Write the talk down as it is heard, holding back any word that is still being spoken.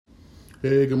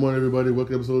Hey, good morning, everybody.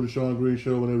 Welcome to episode of the Sean Green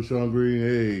Show. My name is Sean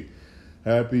Green.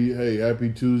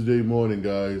 Happy Tuesday morning,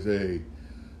 guys.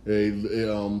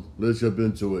 Let's jump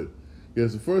into it.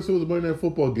 Yes, the first one was the Monday Night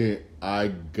Football game. I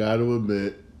gotta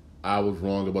admit, I was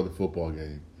wrong about the football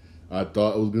game. I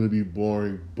thought it was gonna be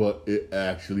boring, but it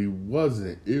actually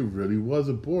wasn't. It really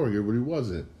wasn't boring. It really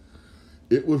wasn't.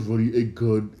 It was really a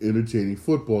good, entertaining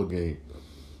football game.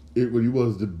 It really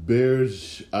was. The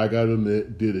Bears, I gotta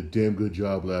admit, did a damn good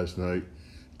job last night.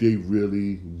 They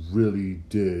really, really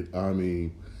did. I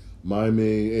mean, my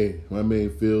man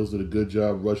Fields did a good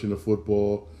job rushing the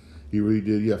football. He really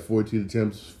did. He had 14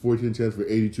 attempts for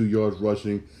 82 yards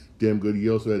rushing. Damn good. He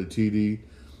also had a TD.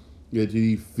 Yeah,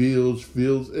 TD. Fields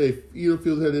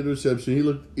had an interception. He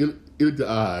looked all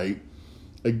right.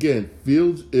 Again,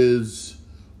 Fields is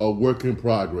a work in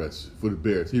progress for the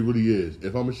Bears. He really is.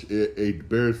 If I'm a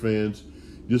Bears fans,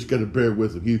 you just got to bear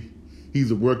with him. He's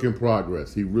a work in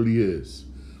progress. He really is.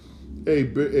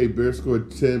 Bears scored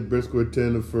 10. Bears scored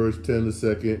 10 the first, 10 the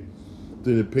second.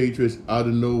 Then the Patriots, out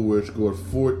of nowhere, scored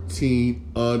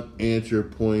 14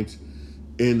 unanswered points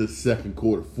in the second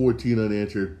quarter. 14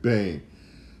 unanswered. Bang.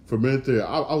 For a minute there,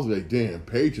 I was like, damn,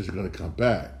 Patriots are going to come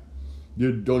back.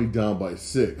 They're only down by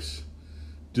 6.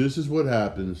 This is what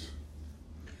happens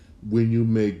when you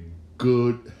make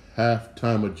good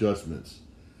halftime adjustments.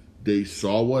 They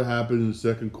saw what happened in the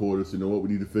second quarter, so you know what, we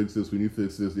need to fix this.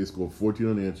 They scored 14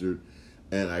 unanswered,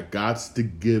 and I got to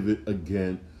give it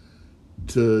again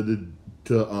to the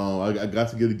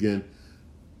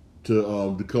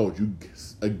coach.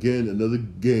 Another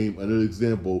game, another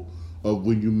example of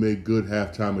when you make good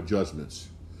halftime adjustments.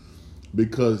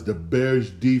 Because the Bears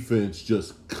defense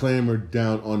just clambered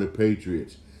down on the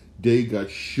Patriots. They got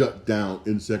shut down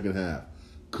in the second half.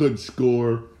 Couldn't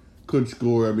score. I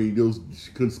mean,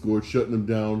 couldn't score, shutting them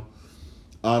down.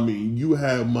 I mean, you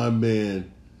have my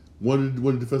man, one of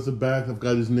the defensive backs. I've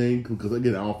got his name because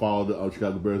again, I don't follow the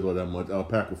Chicago Bears all that much. I'm a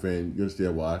Packer fan. You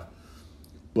understand why?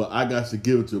 But I got to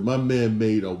give it to him. My man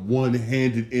made a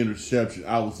one-handed interception.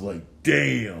 I was like,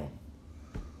 damn.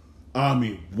 I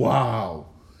mean, wow.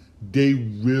 They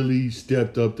really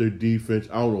stepped up their defense.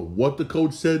 I don't know what the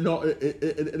coach said in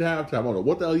halftime. I don't know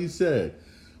what the hell he said.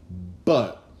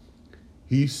 But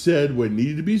he said what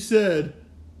needed to be said.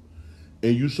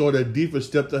 And you saw that defense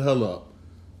step the hell up.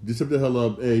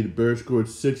 Hey, the Bears scored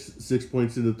six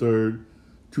points in the third.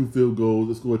 2 field goals.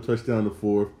 They scored a touchdown in the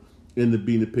fourth. Ended up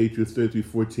beating the Patriots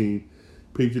 33-14.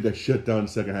 Patriots got shut down in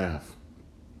the second half.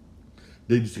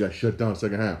 They just got shut down in the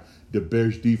second half. The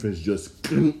Bears defense just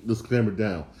clambered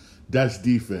down. That's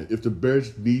defense. If the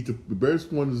Bears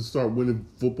wanted to start winning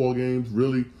football games,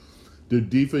 really, the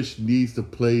defense needs to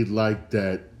play like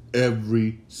that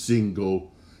every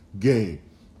single game.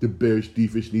 The Bears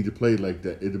defense needs to play like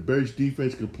that. If the Bears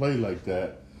defense can play like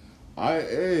that,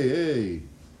 the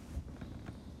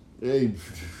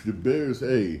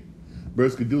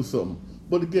Bears could do something.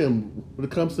 But again, when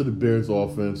it comes to the Bears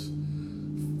offense,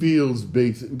 Fields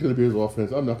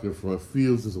I'm not going to front.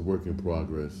 Fields is a work in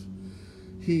progress.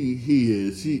 He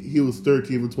is. He was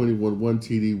 13 for 21, 1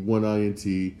 TD, 1 INT.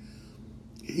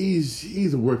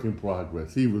 He's a work in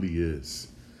progress. He really is.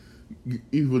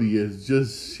 He really is.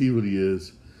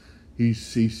 He's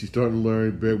starting to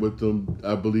learn. Bear with them,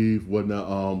 I believe.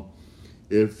 Whatnot.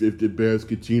 If the Bears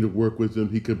continue to work with him,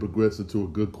 he can progress into a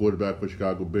good quarterback for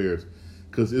Chicago Bears.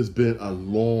 Because it's been a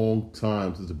long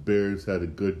time since the Bears had a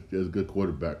good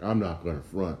quarterback. I'm not going to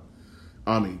front.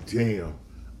 I mean, damn.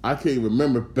 I can't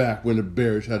remember back when the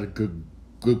Bears had a good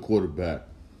quarterback.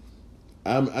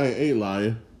 I ain't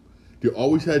lying. They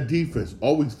always had defense.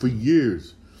 Always for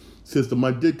years. Since the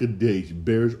Mike Ditka days,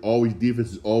 Bears defense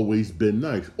has always been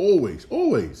nice. Always.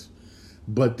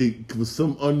 But for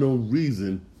some unknown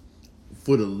reason,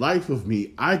 for the life of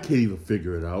me, I can't even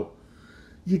figure it out.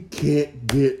 You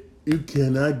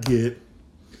cannot get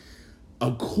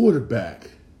a quarterback.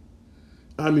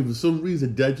 I mean, for some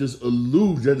reason, that just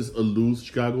eludes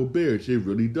Chicago Bears. It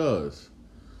really does.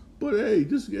 But hey,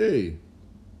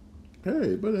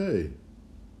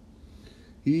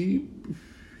 he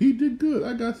did good.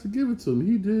 I got to give it to him.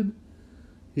 He did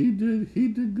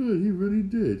good. He really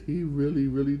did. He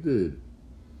really did.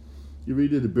 He really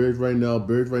did. The Bears right now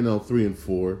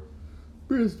 3-4.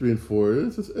 Bears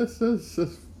 3-4.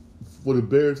 That's for the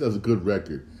Bears, that's a good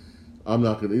record. I'm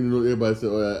not gonna, even though everybody said,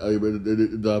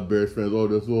 the Bears fans, we're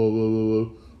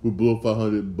below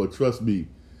 500. But trust me,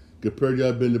 compared to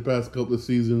I've been the past couple of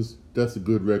seasons, that's a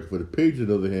good record. For the Patriots, on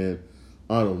the other hand,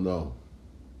 I don't know.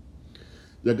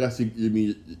 Y'all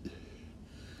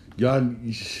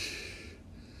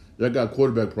got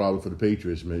quarterback problems for the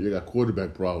Patriots, man. You got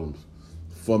quarterback problems.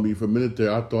 for me, for a minute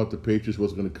there, I thought the Patriots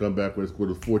was going to come back when they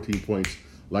scored 14 points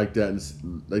like that in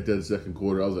the second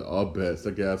quarter. I was like, I'll bet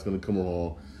second half's going to come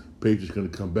along. Patriots going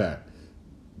to come back.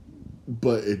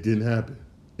 But it didn't happen.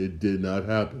 It did not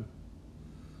happen.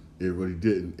 It really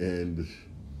didn't. And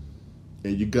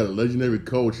you got a legendary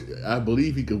coach. I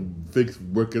believe he can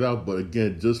work it out. But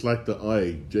again, just like the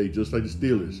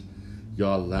Steelers,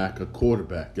 y'all lack a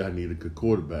quarterback. Y'all need a good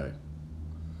quarterback.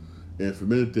 And for a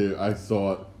minute there, I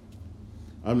thought,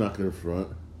 I'm not going to front.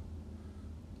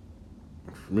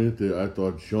 For a minute there, I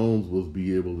thought Jones would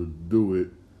be able to do it,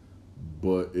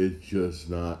 but it's just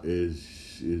not. It's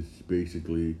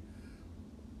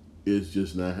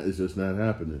just not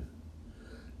happening.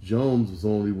 Jones was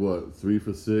only 3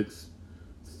 for 6.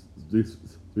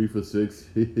 3 for 6.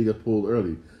 He got pulled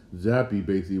early. Zappy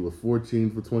basically was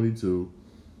 14 for 22.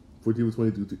 14 for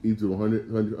 22 to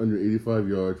 185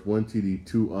 yards, 1 TD,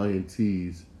 2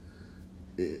 INTs.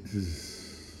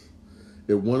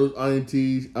 And one of those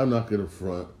INTs, I'm not going to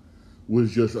front,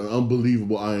 was just an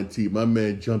unbelievable INT. My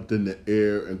man jumped in the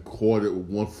air and caught it with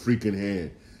one freaking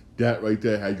hand. That right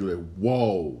there had you like,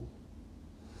 whoa.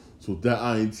 So that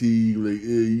INT, like,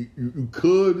 you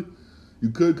could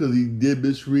because he did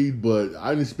misread, but I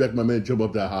didn't expect my man to jump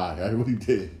up that high. I really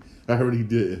did. But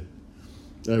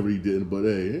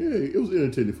hey, it was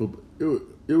entertaining football.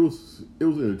 It was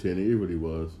entertaining. It really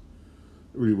was.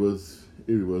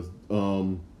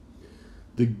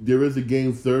 There is a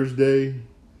game Thursday.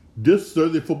 This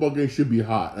Thursday football game should be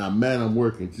hot. Now, man, I'm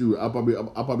working too. I'll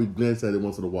probably glance at it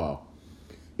once in a while.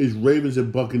 It's Ravens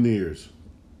and Buccaneers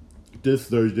this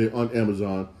Thursday on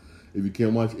Amazon. If you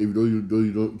can't watch, if you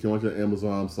can't watch it on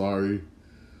Amazon, I'm sorry.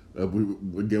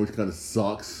 Again, which kind of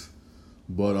sucks.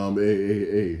 But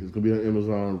hey, it's gonna be on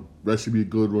Amazon. That should be a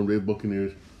good one. Ravens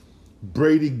Buccaneers.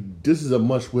 Brady, this is a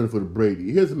must win for the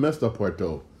Brady. Here's the messed up part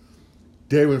though.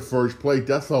 They're in first place.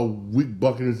 That's how weak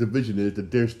Buccaneers division is.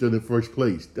 That they're still in first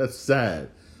place. That's sad.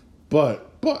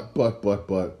 But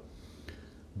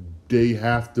they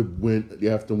have to win. They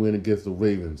have to win against the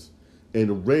Ravens. And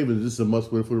the Ravens, this is a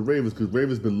must win for the Ravens because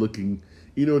Ravens been looking.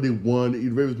 They won. The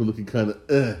Ravens been looking kind of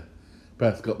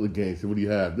past couple of games. So what do you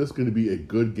have? This is going to be a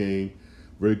good game.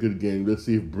 Very good game. Let's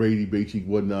see if Brady, Belichick,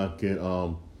 whatnot can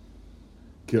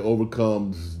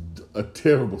overcome a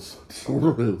terrible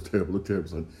Sunday.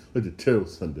 Terrible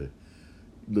Sunday.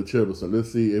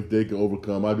 Let's see if they can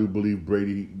overcome. I do believe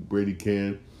Brady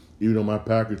can. Even though my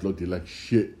Packers looked like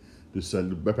shit this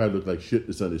Sunday. My Packers looked like shit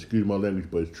this Sunday. Excuse my language,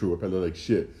 but it's true. My Packers look like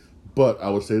shit. But I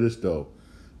would say this though.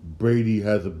 Brady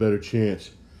has a better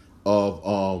chance of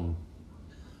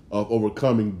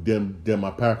overcoming them than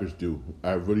my Packers do.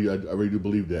 I really do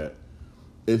believe that.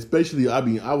 Especially,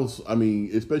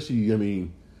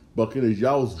 Buccaneers,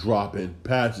 y'all was dropping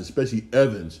passes, especially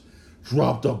Evans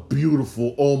dropped a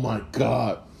beautiful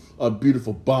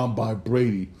bomb by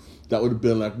Brady. That would have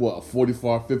been like, a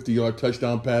 45, 50-yard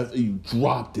touchdown pass, and you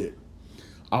dropped it.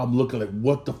 I'm looking like,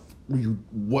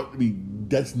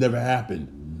 that's never happened.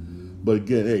 But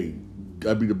again, hey,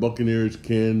 the Buccaneers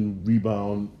can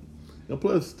rebound. And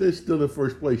plus, they're still in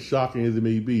first place, shocking as it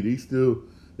may be. They still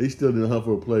didn't hunt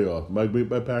for a playoff. My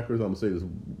Packers, I'm going to say this,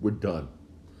 we're done.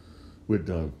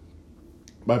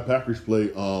 My Packers play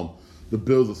the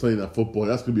Bills on Sunday Night Football.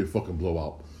 That's going to be a fucking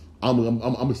blowout. I'm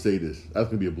going to say this. That's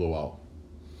going to be a blowout.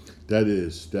 That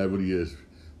really is. The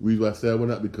reason why I said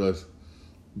not because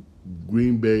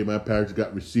Green Bay, my Packers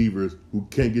got receivers who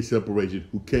can't get separation,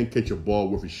 who can't catch a ball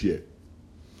worth of shit.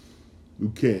 Who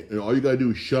can't. And all you got to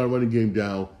do is shut a running game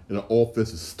down and the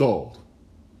offense is stalled.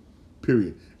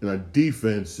 Period. And our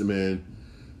defense, man,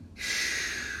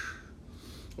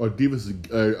 our defense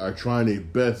are trying their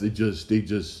best. They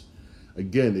just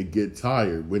again, they get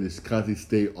tired when it's constantly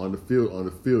stay on the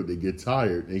field. They get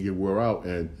tired, they get wore out,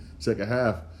 and second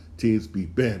half teams be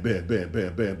bam, bam, bam,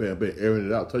 bam, bam, bam, bam, airing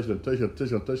it out, touchdown. Because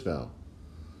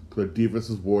the defense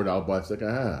is wore out by second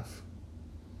half.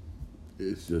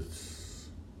 It's just,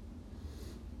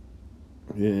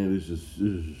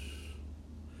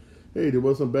 hey, there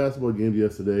was some basketball games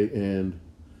yesterday, and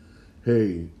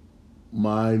hey,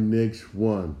 my Knicks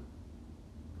won.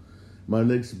 My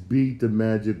Knicks beat the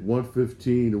Magic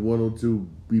 115 to 102.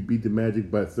 We beat the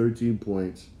Magic by 13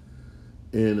 points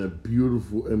in a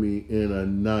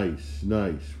nice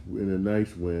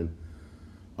win.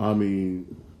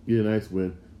 Nice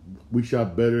win. We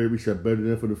shot better than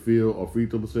them for the field. Our free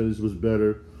throw percentage was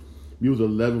better. We was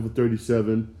 11 for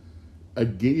 37.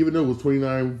 Again, even though it was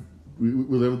 29, we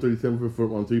was 11 for 37 for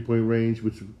on 3-point range,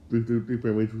 which is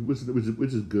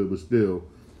good, but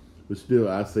still,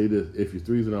 I say this: if your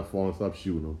threes are not falling, stop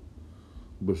shooting them.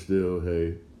 But still,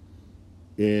 hey,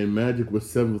 And Magic was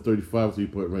 7 for 35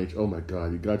 3-point range. Oh my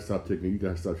God, you got to stop taking. You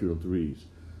got to stop shooting threes.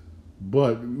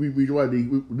 But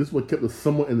this is what kept us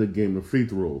somewhat in the game. The free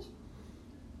throws.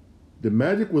 The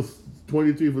Magic was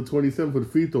 23 for 27 for the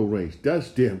free throw range. That's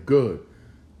damn good.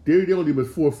 They only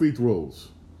missed 4 free throws.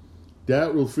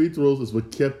 Those free throws is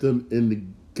what kept them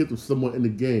somewhat in the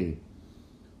game.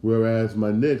 Whereas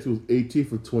my Knicks was 18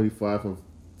 for 25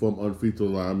 from on free throw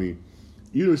line. I mean,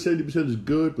 even 70% is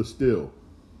good, but still,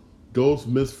 those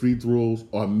missed free throws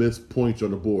are missed points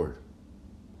on the board.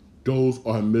 Those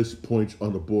are missed points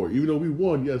on the board. Even though we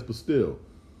won, yes, but still.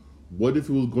 What if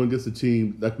we was going against a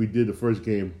team like we did the first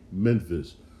game,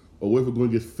 Memphis? Or what if we're going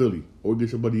against Philly? Or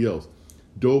against somebody else?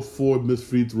 Those 4 missed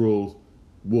free throws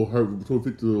will hurt. 4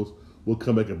 free throws will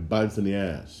come back and bite us in the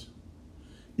ass.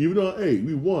 Even though, hey,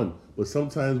 we won. But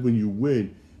sometimes when you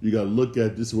win, you got to look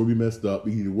at this is where we messed up.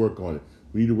 We need to work on it.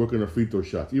 We need to work on our free throw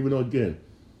shots. Even though, again,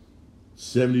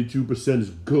 72% is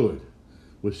good.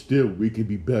 But still, we can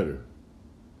be better.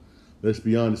 Let's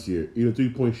be honest here. Even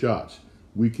 3-point shots,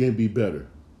 we can be better.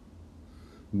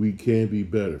 We can be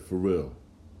better, for real.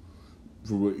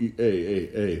 For real.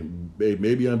 Hey,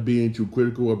 maybe I'm being too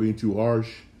critical or being too harsh,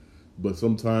 but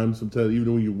sometimes,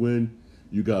 even when you win,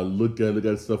 you gotta look at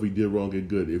the stuff we did wrong and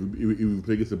good. If we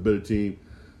play against a better team,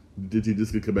 the team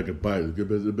just gonna come back and bite us. The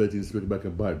better team just come back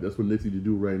and bite us. That's what Knicks need to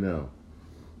do right now.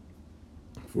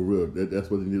 For real, that's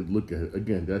what they need to look at.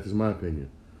 Again, that's just my opinion.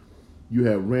 You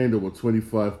had Randall with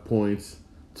 25 points,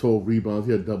 12 rebounds.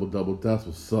 He had double-double. That's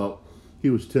what's up. He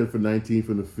was 10 for 19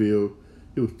 from the field.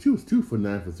 He was 2 for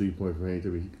 9 for 3-point range. I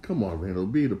mean, come on, Randall.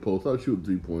 Be in the post. I'll shoot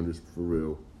 3-pointers for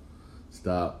real.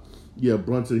 Stop. Yeah,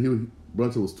 Brunson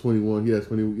was 21. He had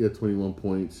 21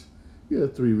 points. He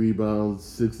had 3 rebounds,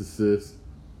 6 assists.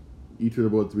 He turned the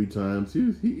ball 3 times. He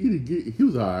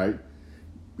was all right.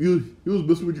 He was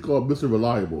Mr. what you call Mr.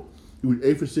 Reliable. He was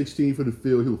 8 for 16 for the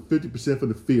field. He was 50% for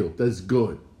the field. That's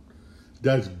good.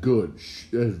 That's good.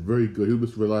 That's very good. He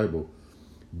was Mr. Reliable.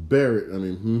 Barrett,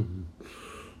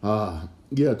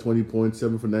 20 points,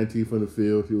 7 for 19 from the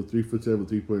field. He was 3 for 7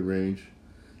 3-point range.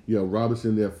 Yeah,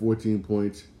 Robinson there, 14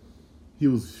 points. He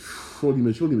only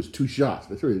missed 2 shots.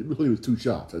 That's right. It only was 2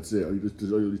 shots. That's it.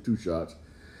 Only 2 shots.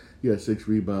 He had 6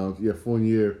 rebounds. Yeah,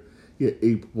 Fournier, he had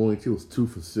 8 points. He was 2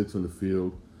 for 6 on the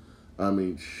field. I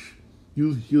mean, he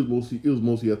was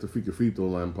mostly at the freaking free throw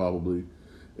line probably,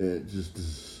 and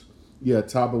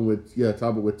topping with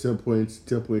 10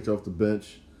 points off the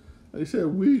bench. Like I said,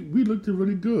 we looked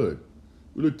really good.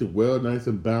 We looked well, nice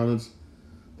and balanced.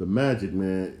 The Magic,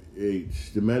 man,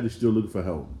 the Magic still looking for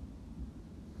help.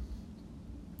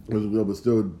 But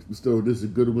still, this is a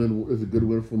good win. It's a good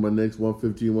win for my Knicks,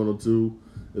 115-102.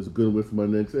 It's a good win for my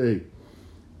Knicks. Hey,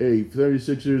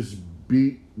 76ers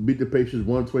beat the Pacers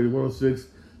 120-106.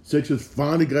 Sixers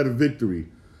finally got a victory.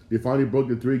 They finally broke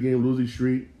the 3-game losing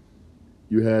streak.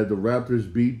 You had the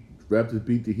Raptors beat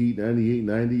the Heat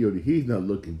 98-90. Yo, the Heat's not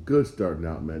looking good starting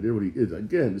out, man. It really is.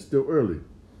 Again, it's still early.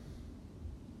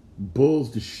 Bulls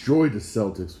destroyed the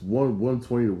Celtics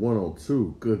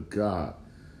 120-102. Good God.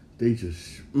 They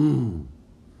just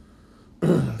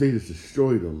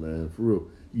destroyed them, man. For real.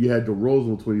 You had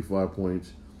DeRozan with 25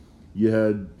 points. You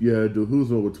had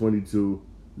DeHuzma with 22.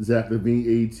 Zach LaVine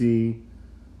 18.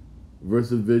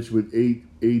 Versovic with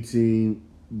 18.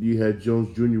 You had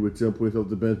Jones Jr. with 10 points off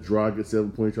the bench. Dragic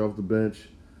 7 points off the bench.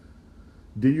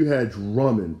 Then you had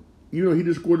Drummond. You know, he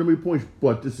just scored many points,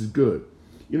 but this is good.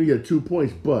 You know, he had 2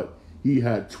 points, but he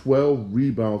had 12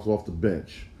 rebounds off the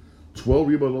bench. 12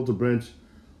 rebounds off the bench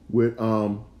with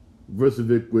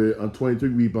Versovic with 23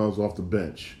 rebounds off the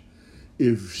bench.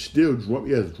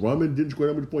 Drummond didn't score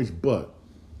that many points, but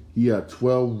he had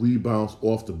 12 rebounds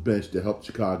off the bench to help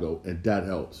Chicago, and that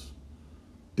helps.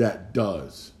 That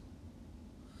does.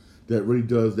 That really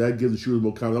does. That gives the shooters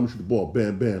more confidence. I'm going to shoot the ball.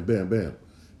 Bam, bam, bam, bam.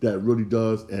 That really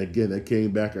does. And again, that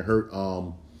came back and hurt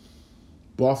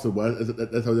Boston.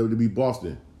 That's how they would beat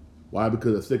Boston. Why?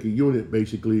 Because the second unit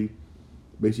basically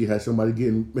had somebody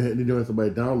had somebody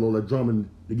down low like Drummond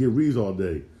to get reads all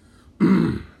day.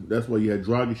 That's why you had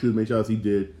Dragic shooting as many shots as he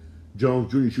did.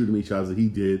 Jones Jr. shooting as many shots as he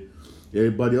did.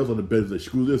 Everybody else on the bench was like,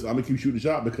 screw this. I'm going to keep shooting the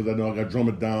shot because I know I got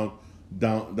Drummond down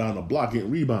the block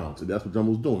getting rebounds. And that's what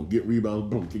Drummond was doing. Get rebounds,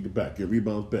 boom, kick it back. Get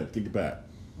rebounds, back, kick it back.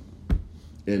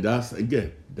 And that's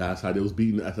how they was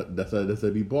beating. That's how they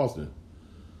beat Boston.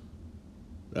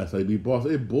 That's how they beat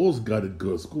Boston. Hey, Bulls got a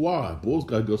good squad.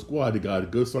 They got a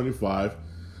good starting 5.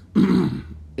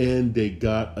 And they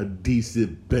got a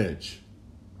decent bench.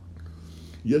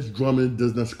 Yes, Drummond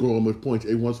does not score all much points.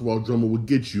 Every once in a while, Drummond will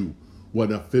get you,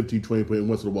 15, 20 points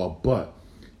once in a while. But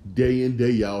day in,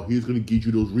 day out. He's going to get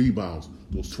you those rebounds,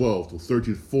 those 12, those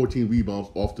 13, 14 rebounds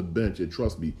off the bench. And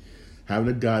trust me, having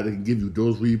a guy that can give you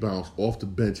those rebounds off the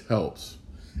bench helps.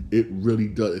 It really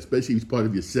does, especially if he's part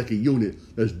of your second unit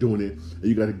that's doing it. And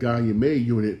you got a guy in your main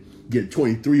unit getting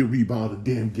 23 rebounds a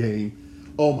damn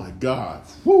game. Oh my God.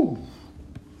 Whew.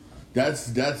 That's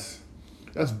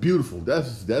beautiful.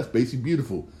 That's basically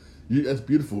beautiful. That's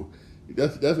beautiful.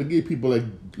 That's what give people like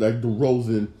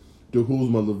DeRozan,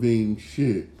 DeHuzma, Levine,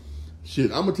 shit.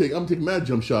 I'm gonna take mad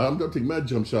jump shots. I'm gonna take mad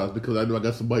jump shots because I know I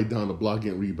got somebody down the block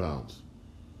getting rebounds.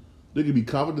 They can be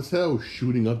confident as hell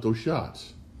shooting up those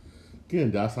shots.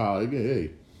 Again, that's how they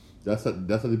beat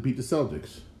the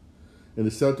Celtics. And the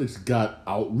Celtics got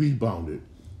out rebounded.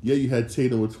 Yeah, you had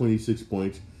Tatum with 26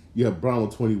 points. You had Brown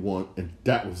with 21, and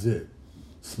that was it.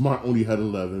 Smart only had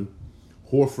 11.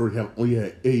 Horford only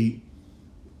had 8.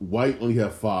 White only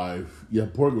had 5. You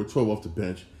had Porter with 12 off the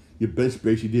bench. Your bench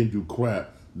basically didn't do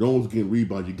crap. No one was getting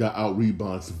rebounds. You got out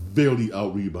rebounded, severely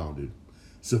out rebounded,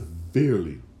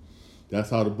 severely. That's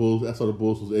how the Bulls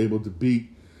was able to beat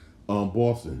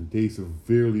Boston. They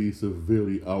severely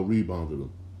out rebounded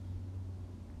them.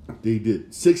 They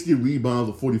did 60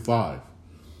 rebounds to 45,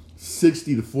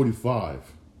 60 to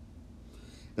 45.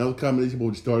 That was a combination of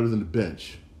both the starters and the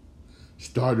bench,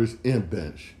 starters and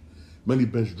bench. Many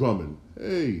bench Drummond.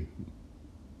 Hey.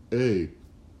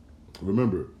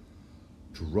 Remember,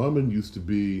 Drummond used to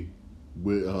be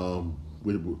with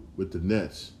the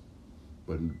Nets,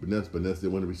 but Nets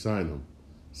didn't want to resign him.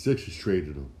 Sixers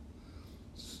traded him.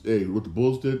 Hey, what the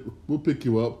Bulls did? We'll pick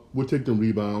you up. We'll take them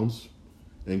rebounds,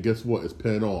 and guess what? It's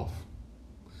paying off.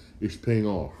 It's paying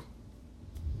off.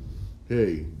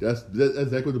 Hey, that's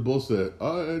exactly what the Bulls said.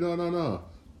 No.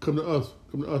 Come to us.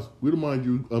 We don't mind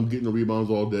you getting the rebounds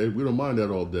all day. We don't mind that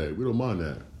all day. We don't mind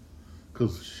that.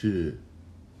 Cause shit.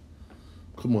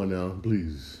 Come on now,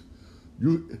 please.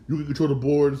 You can control the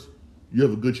boards. You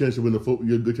have a good chance to win the football.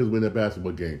 You have a good chance to win that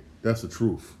basketball game. That's the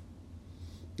truth.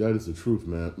 That is the truth,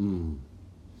 man.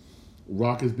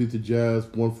 Rockets beat the Jazz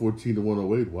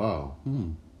 114-108. Wow.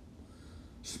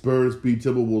 Spurs beat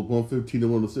Timberwolves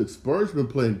 115-106. Spurs been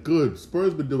playing good.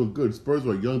 Spurs been doing good. Spurs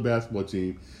are a young basketball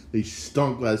team. They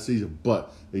stunk last season,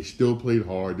 but they still played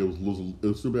hard. It was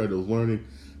super hard. They was learning.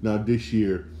 Now this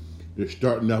year, they're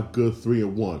starting out good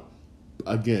 3-1.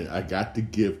 Again, I got to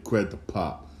give credit to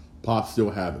Pop. Pop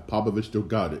still have it. Popovich still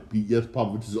got it. Yes,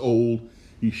 Popovich is old.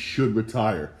 He should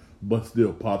retire. But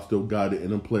still, Pop still got it,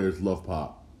 and them players love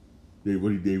Pop. They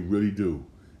really do.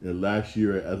 And last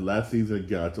season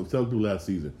again, I told you last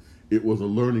season, it was a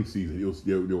learning season.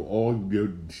 They were all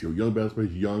young basketball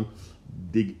players, young.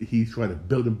 He's trying to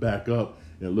build them back up,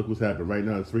 and look what's happened. Right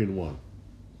now, it's 3-1.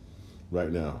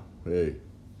 Right now, hey.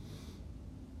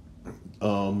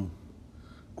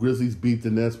 Grizzlies beat the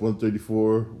Nets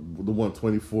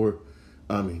 134-124.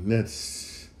 I mean,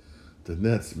 the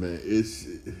Nets, man.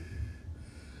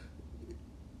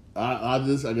 I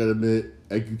gotta admit,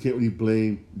 you can't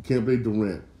blame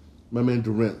Durant. My man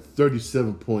Durant,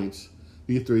 37 points.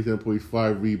 He had 37 points,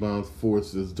 5 rebounds, 4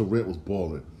 assists. Durant was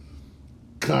balling.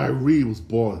 Kyrie was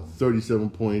balling, 37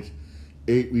 points,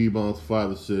 8 rebounds,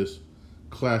 5 assists.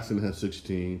 Claxton had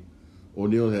 16.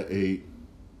 O'Neal had 8.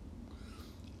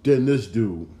 Then this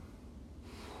dude,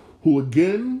 who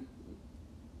again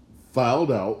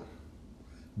fouled out,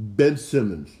 Ben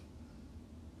Simmons,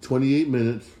 28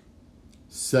 minutes,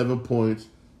 7 points,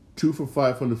 2 for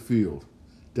 5 from the field.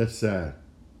 That's sad.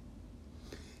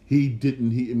 They needed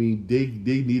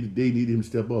him to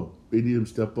step up. They needed him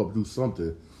to step up, do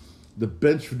something. The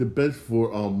bench for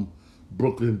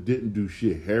Brooklyn didn't do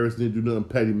shit. Harris didn't do nothing.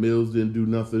 Patty Mills didn't do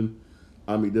nothing.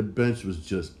 I mean, the bench was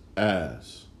just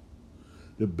ass.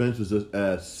 Simmons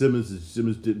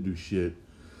didn't do shit.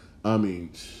 I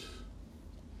mean,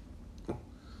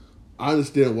 I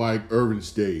understand why Irving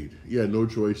stayed. He had no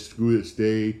choice. Screw it,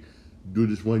 stay. Do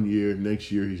this 1 year. Next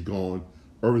year, he's gone.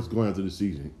 Irving's going after the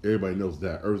season. Everybody knows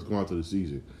that. Irving's going after the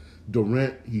season.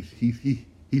 Durant, he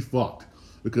fucked.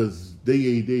 Because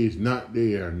they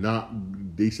signed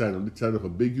up a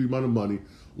big amount of money,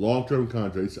 long-term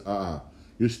contract. They said,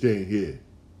 you're staying here.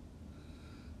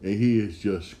 And he is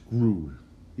just screwed.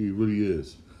 He really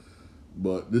is.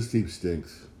 But this team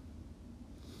stinks.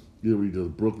 You know what he does?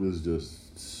 Brooklyn is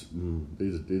just,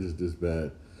 they just this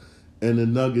bad. And the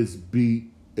Nuggets the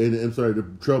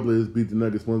Trailblazers beat the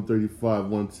Nuggets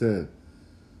 135-110.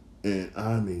 And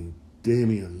I mean,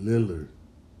 Damian Lillard,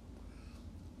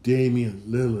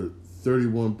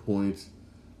 31 points,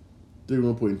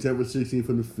 10 for 16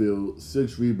 from the field,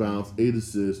 6 rebounds, 8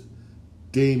 assists.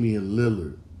 Damian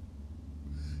Lillard,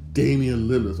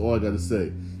 that's all I got to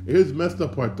say. Here's the messed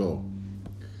up part, though.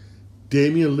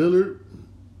 Damian Lillard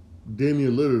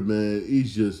Damian Lillard, man,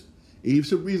 he's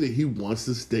the reason he wants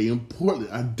to stay in Portland.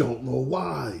 I don't know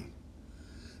why.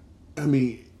 I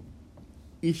mean,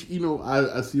 I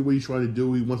see what he's trying to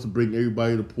do. He wants to bring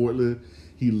everybody to Portland.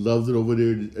 He loves it over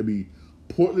there. I mean,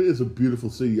 Portland is a beautiful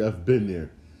city. I've been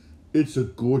there. It's a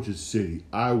gorgeous city.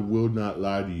 I will not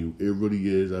lie to you. It really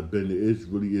is. I've been there. It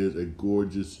really is a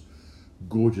gorgeous,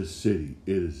 gorgeous city.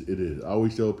 It is. It is. I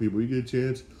always tell people, you get a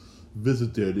chance,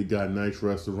 visit there. They got nice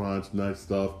restaurants, nice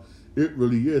stuff. It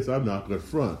really is. I'm not going to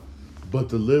front. But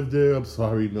to live there, I'm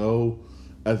sorry, no.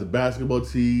 As a basketball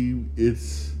team,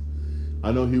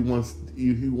 I know he wants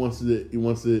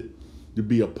it to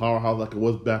be a powerhouse like it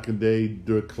was back in the day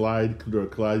during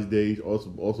Clyde's days.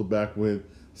 Also back when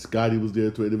Scottie was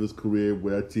there to the end of his career,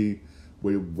 where that team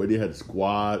where they had a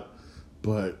squad,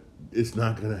 but it's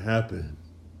not gonna happen.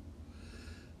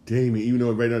 Damian, even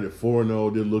though right now they're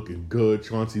 4-0, they're looking good.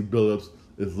 Chauncey Billups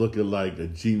is looking like a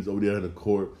genius over there on the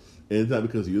court, and it's not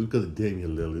because of you, it's because of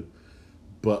Damian Lillard.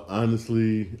 But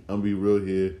honestly, I'm gonna be real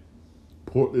here.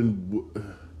 Portland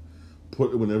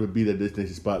will never be that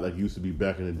destination spot like it used to be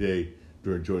back in the day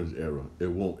during Jordan's era. It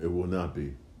won't. It will not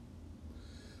be.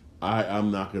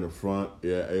 I'm not going to front.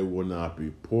 Yeah, it will not be.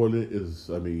 Portland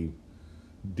is,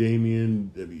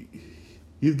 Damian,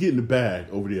 he's getting the bag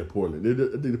over there at Portland. I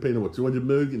think they're paying him, $200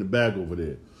 million, getting the bag over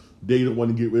there. They don't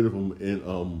want to get rid of him in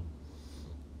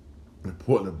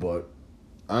Portland. But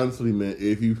honestly, man,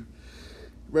 if he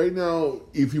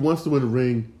wants to win a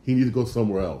ring, he needs to go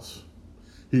somewhere else.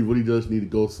 He really does need to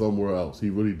go somewhere else.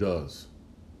 He really does.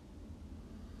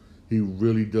 He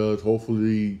really does.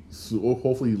 Hopefully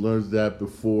he learns that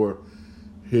before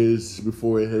his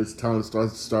talent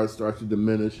starts to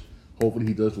diminish. Hopefully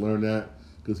he does learn that,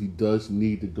 because he does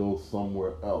need to go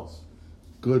somewhere else.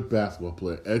 Good basketball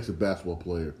player, excellent basketball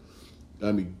player.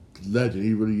 I mean, legend.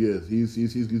 He really is. He's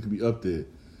going to be up there.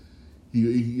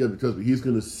 Trust me, he's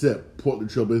going to set Portland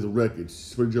Trailblazer records,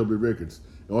 Spring Trailblazer records.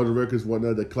 All the records,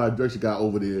 whatnot that Clyde Drexler got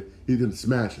over there, he's gonna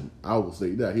smash him. I will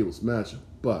say that he will smash him.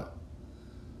 But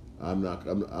I'm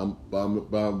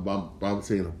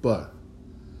saying a but.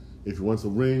 If he wants a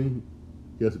ring,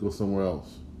 he has to go somewhere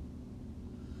else.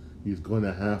 He's going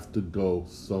to have to go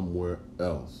somewhere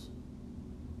else.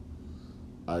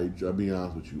 I'll be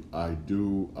honest with you. I like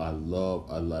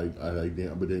Dan.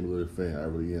 I'm a Damian Lillard fan. I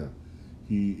really am.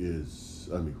 He is.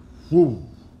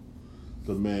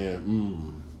 The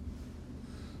man.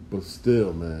 But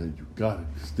still, man,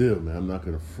 I'm not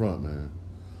gonna front, man.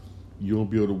 You won't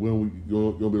be able to win. You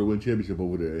won't be able to win championship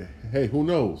over there. Hey, who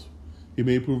knows? He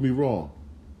may prove me wrong.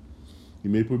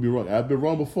 I've been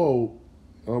wrong before.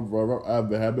 I've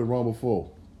been wrong before.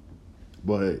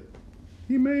 But hey,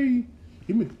 he may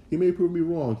prove me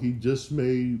wrong. He just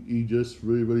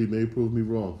really may prove me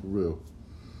wrong, for real.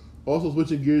 Also,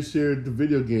 switching gears here to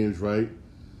video games, right?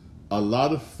 A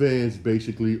lot of fans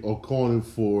basically are calling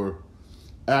for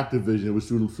Activision, which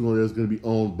is going to be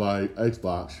owned by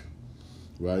Xbox,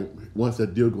 right? Once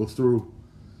that deal goes through,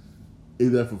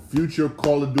 is that for future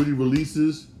Call of Duty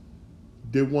releases,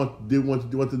 they want to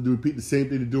repeat the same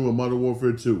thing they're doing with Modern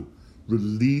Warfare 2.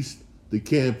 Release the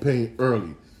campaign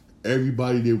early.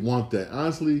 Everybody, they want that.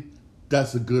 Honestly,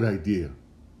 that's a good idea.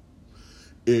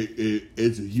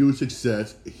 It's a huge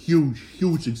success,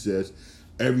 huge success.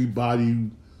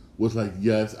 Everybody was like,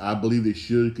 yes, I believe they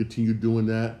should continue doing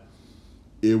that.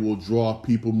 It will draw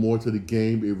people more to the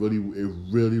game. It really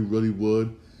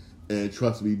would. And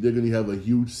trust me, they're going to have a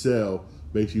huge sale,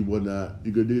 basically whatnot.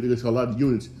 They're going to sell a lot of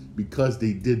units because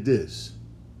they did this.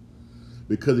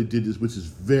 Which is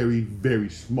very, very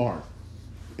smart.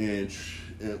 And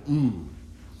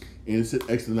it's an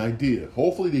excellent idea.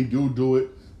 Hopefully they do it.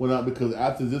 Well, not because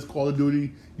after this Call of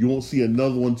Duty, you won't see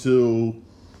another one till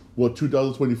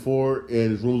 2024, and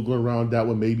there's rumors going around that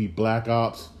one maybe Black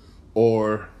Ops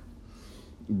or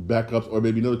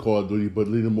maybe another Call of Duty, but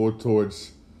leaning more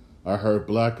towards, I heard,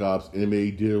 Black Ops, and it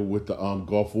may deal with the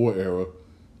Gulf War era.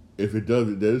 If it does,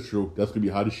 that is true. That's gonna be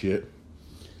hot as shit.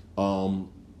 But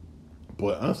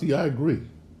honestly, I agree.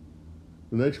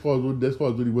 The next Call of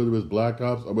Duty, whether it's Black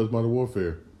Ops or whether it's Modern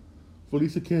Warfare,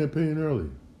 release a campaign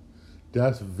early.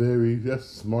 That's a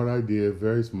smart idea,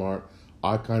 very smart.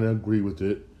 I kind of agree with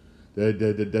it. That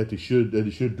they should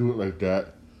do it like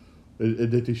that.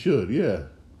 That they should, yeah.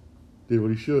 They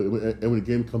really should. And when the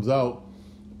game comes out,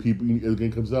 people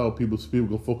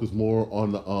gonna focus more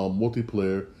on the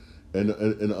multiplayer and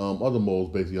other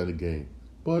modes basically on the game.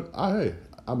 But I'm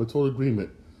in total agreement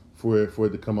for it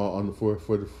to come out on for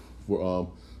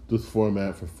this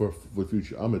format for the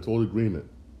future. I'm in total agreement.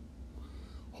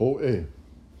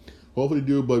 Hopefully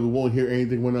do, but we won't hear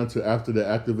anything went on to after the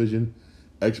Activision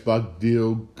Xbox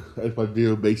deal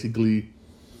basically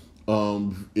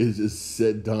is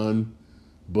said done.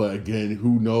 But again,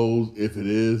 who knows if it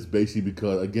is? Basically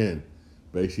because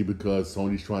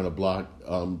Sony's trying to block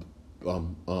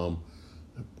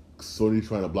Sony's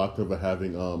trying to block them for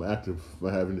having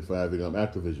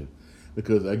Activision,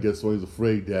 because I guess Sony's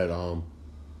afraid that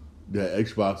that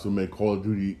Xbox will make Call of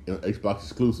Duty Xbox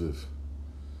exclusive.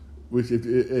 Which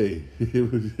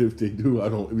if they do, I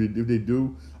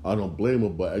don't blame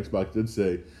them. But Xbox did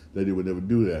say that they would never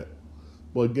do that.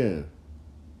 But again,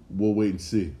 we'll wait and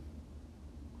see.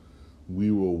 We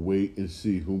will wait and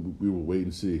see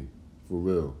for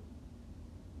real.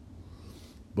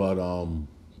 But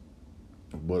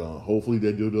hopefully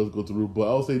that deal does go through. But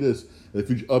I'll say this in the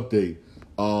future update.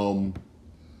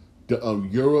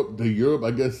 Europe,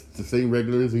 I guess the same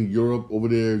regulators in Europe over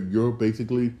there,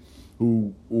 basically,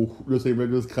 who the same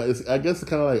regulators. I guess it's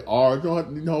kind of like ours.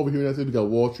 You know, over here in we got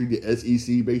Wall Street, the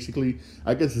SEC, basically.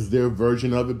 I guess it's their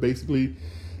version of it, basically.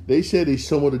 They said they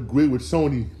somewhat agree with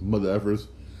Sony, mother effers.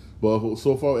 But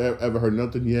so far, I haven't heard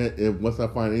nothing yet. And once I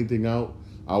find anything out,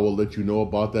 I will let you know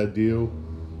about that deal.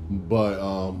 But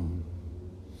I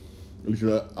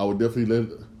will definitely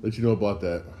let you know about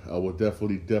that. I will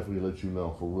definitely let you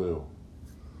know, for real.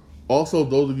 Also,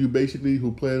 those of you basically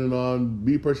who planning on,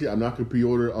 me personally, I'm not gonna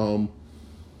pre-order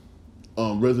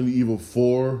Resident Evil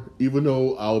 4. Even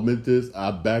though I'll admit this, I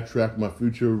backtracked my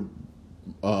future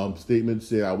statement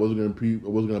saying I wasn't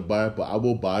gonna buy it, but I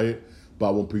will buy it. But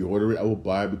I won't pre-order it. I will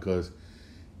buy it because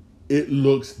it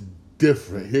looks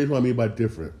different. Here's what I mean by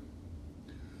different.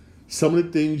 Some of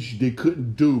the things they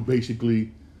couldn't do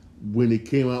basically when it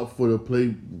came out for the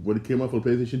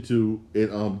PlayStation 2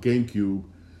 and GameCube,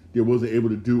 they wasn't able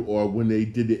to do, or when they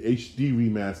did the HD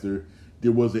remaster, they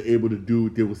was able to do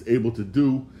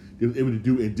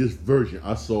in this version.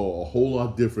 I saw a whole lot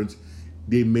of difference.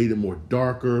 They made it more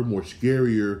darker, more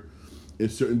scarier.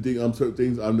 And certain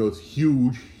things I know it's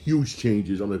huge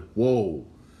changes. I'm like, whoa.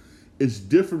 It's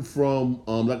different from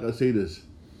like I say this,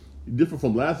 different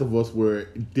from Last of Us where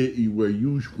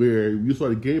you saw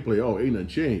the gameplay, oh, ain't nothing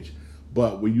changed.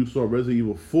 But when you saw Resident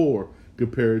Evil 4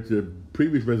 compared to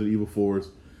previous Resident Evil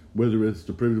 4s, whether it's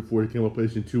the previous 4 that came out on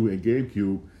PlayStation 2 and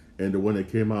GameCube, and the one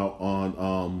that came out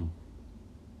on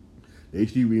the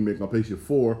HD remake on PlayStation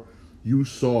 4, you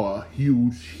saw a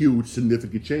huge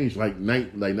significant change, like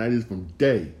night is from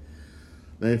day.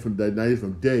 Night is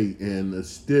from day, and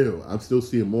I'm still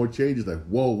seeing more changes. Like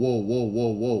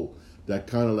whoa. That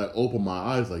kind of like opened my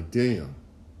eyes. Like damn,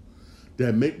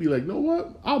 that make me like, you know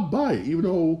what? I'll buy it, even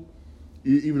though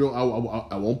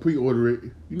I won't pre-order it.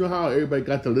 You know how everybody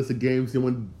got the list of games they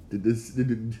want to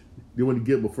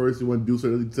get, but first they want to do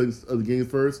certain other games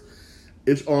first.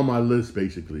 It's on my list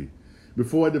basically.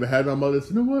 Before I never had it on my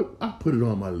list. You know what? I put it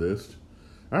on my list.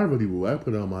 I really will. I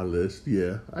put it on my list.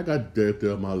 Yeah, I got there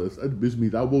on my list. This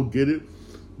means I will get it,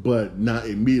 but not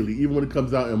immediately. Even when it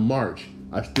comes out in March,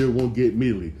 I still won't get it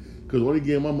immediately. Because the only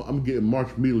game I'm getting March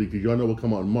immediately, because y'all know what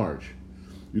come out in March.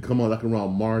 You come out like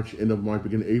around March, end of March,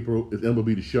 beginning of April, it's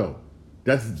MLB The Show.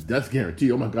 That's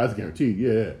guaranteed. Oh my God, it's guaranteed.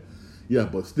 Yeah,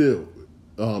 but still,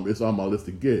 it's on my list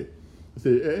to get. I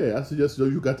said, hey, I suggest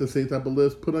you got the same type of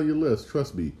list. Put on your list.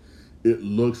 Trust me. It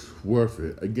looks worth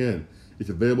it. Again,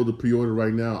 it's available to pre-order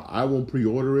right now. I won't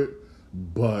pre-order it,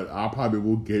 but I probably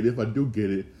will get it. If I do get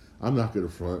it, I'm not going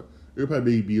to front. It'll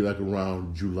probably be like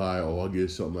around July or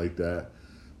August, something like that.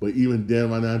 But even then,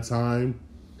 by that time,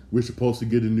 we're supposed to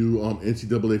get a new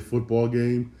NCAA football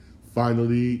game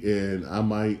finally, and I'm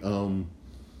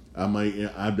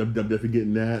definitely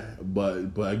getting that.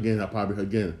 But again,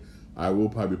 I will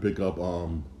probably pick up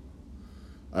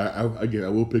I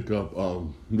will pick up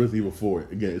Resident Evil 4.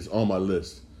 Again, it's on my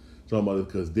list. It's on my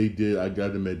list because I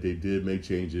gotta admit, they did make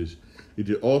changes. They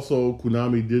did also,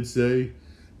 Konami did say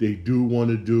they do want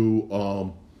to do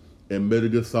a Metal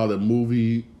Gear Solid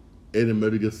movie and a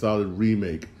Metal Gear Solid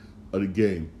remake of the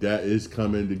game. That is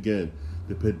coming again.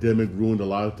 The pandemic ruined a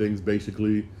lot of things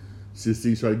basically. Since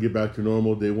things try to get back to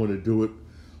normal, they want to do it.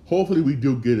 Hopefully we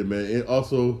do get it, man. And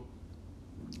also,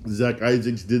 Zach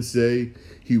Isaacs did say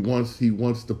he still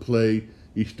wants to play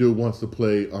the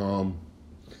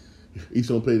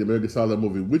American Solid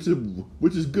movie, which is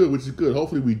good.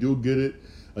 Hopefully we do get it.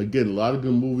 Again, a lot of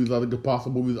good movies, a lot of good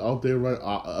possible movies out there, right?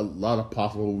 A lot of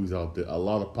possible movies out there. A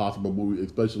lot of possible movies,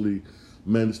 especially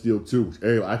Man of Steel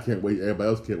 2. I can't wait. Everybody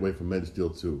else can't wait for Man of Steel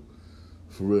 2.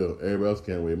 For real. Everybody else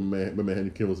can't wait. My man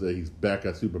Henry Kimmel said he's back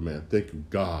at Superman. Thank you,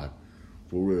 God.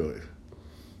 For real.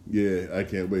 Yeah, I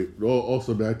can't wait.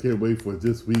 Also, man, I can't wait for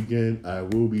this weekend. I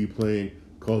will be playing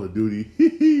Call of Duty.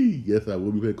 Yes, I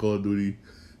will be playing Call of Duty.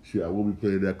 Shit, I will be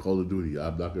playing that Call of Duty.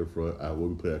 I'm not going to front. I will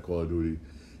be playing that Call of Duty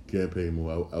campaign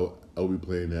mode. I will be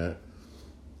playing that.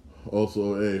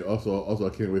 Also, I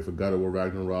can't wait for God of War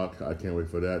Ragnarok. I can't wait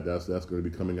for that. That's going to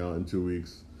be coming out in 2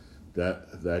 weeks. That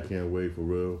I can't wait for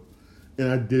real.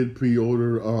 And I did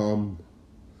pre-order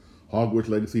Hogwarts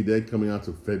Legacy. They're coming out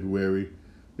to February.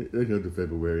 They're going to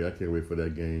February. I can't wait for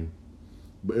that game.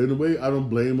 But in a way, I don't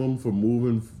blame them for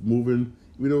moving.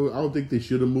 You know, I don't think they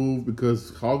should have moved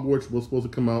because Hogwarts was supposed to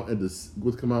come out and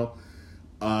was come out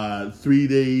 3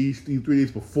 days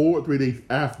before, 3 days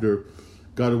after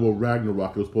God of War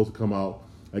Ragnarok. It was supposed to come out.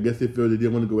 I guess they felt they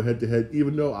didn't want to go head to head.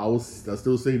 Even though I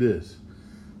still say this,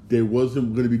 they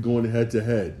wasn't going to be going head to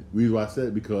head. The reason why I said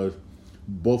it because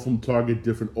both of them target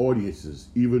different audiences.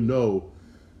 Even though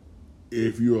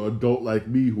if you're an adult like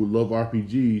me who love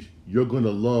RPGs, you're going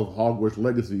to love Hogwarts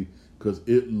Legacy because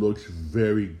it looks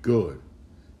very good.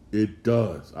 It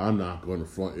does. I'm not going to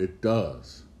front. It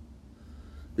does.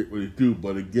 It really do.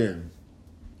 But again,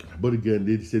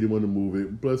 they said they want to move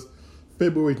it. Plus,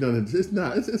 February's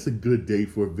not. It's a good day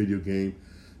for a video game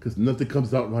because nothing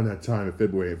comes out around that time in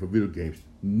February for video games.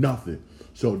 Nothing.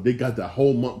 So they got that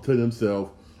whole month to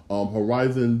themselves.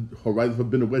 Horizon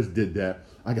Forbidden West did that.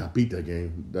 I got beat that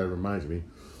game. That reminds me.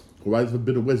 Horizon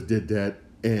Forbidden West did that,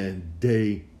 and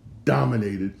they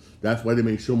dominated. That's why they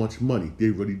made so much money.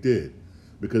 They really did.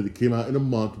 Because it came out in a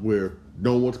month where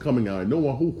no one's coming out.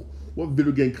 What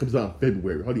video game comes out in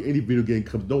February? Hardly any video game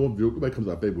comes. Nobody comes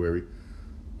out in February.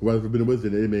 Horizon Forbidden West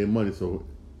did. They made money. So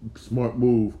smart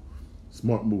move.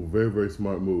 Very, very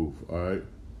smart move. All right.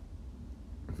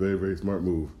 Very, very smart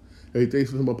move. Hey, thanks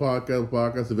for listening to my podcast. My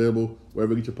podcast available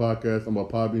wherever you get your podcast. I'm on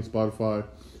Podbean, Spotify,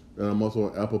 and I'm also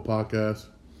on Apple Podcasts.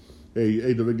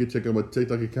 Hey, don't forget to check out my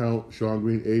TikTok account, Sean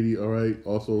Green 80. All right.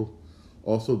 Also,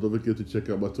 don't forget to check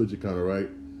out my Twitch account. All right.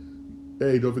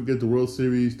 Hey, don't forget the World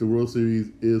Series. The World Series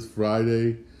is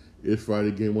Friday. It's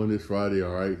Friday. Game 1 is Friday.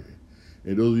 All right.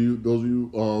 And those of you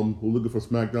who are looking for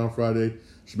SmackDown Friday,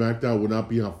 SmackDown will not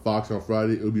be on Fox on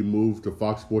Friday. It will be moved to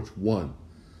Fox Sports 1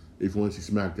 if you want to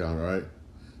see SmackDown. All right.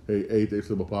 Hey, thanks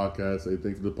for my podcast. Hey,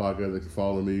 thanks for the podcast. Thanks for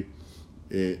following me.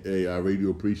 And hey, I really do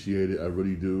appreciate it. I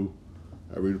really do.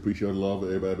 I really appreciate the love that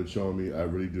everybody been showing me. I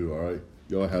really do. All right.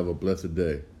 Y'all have a blessed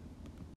day.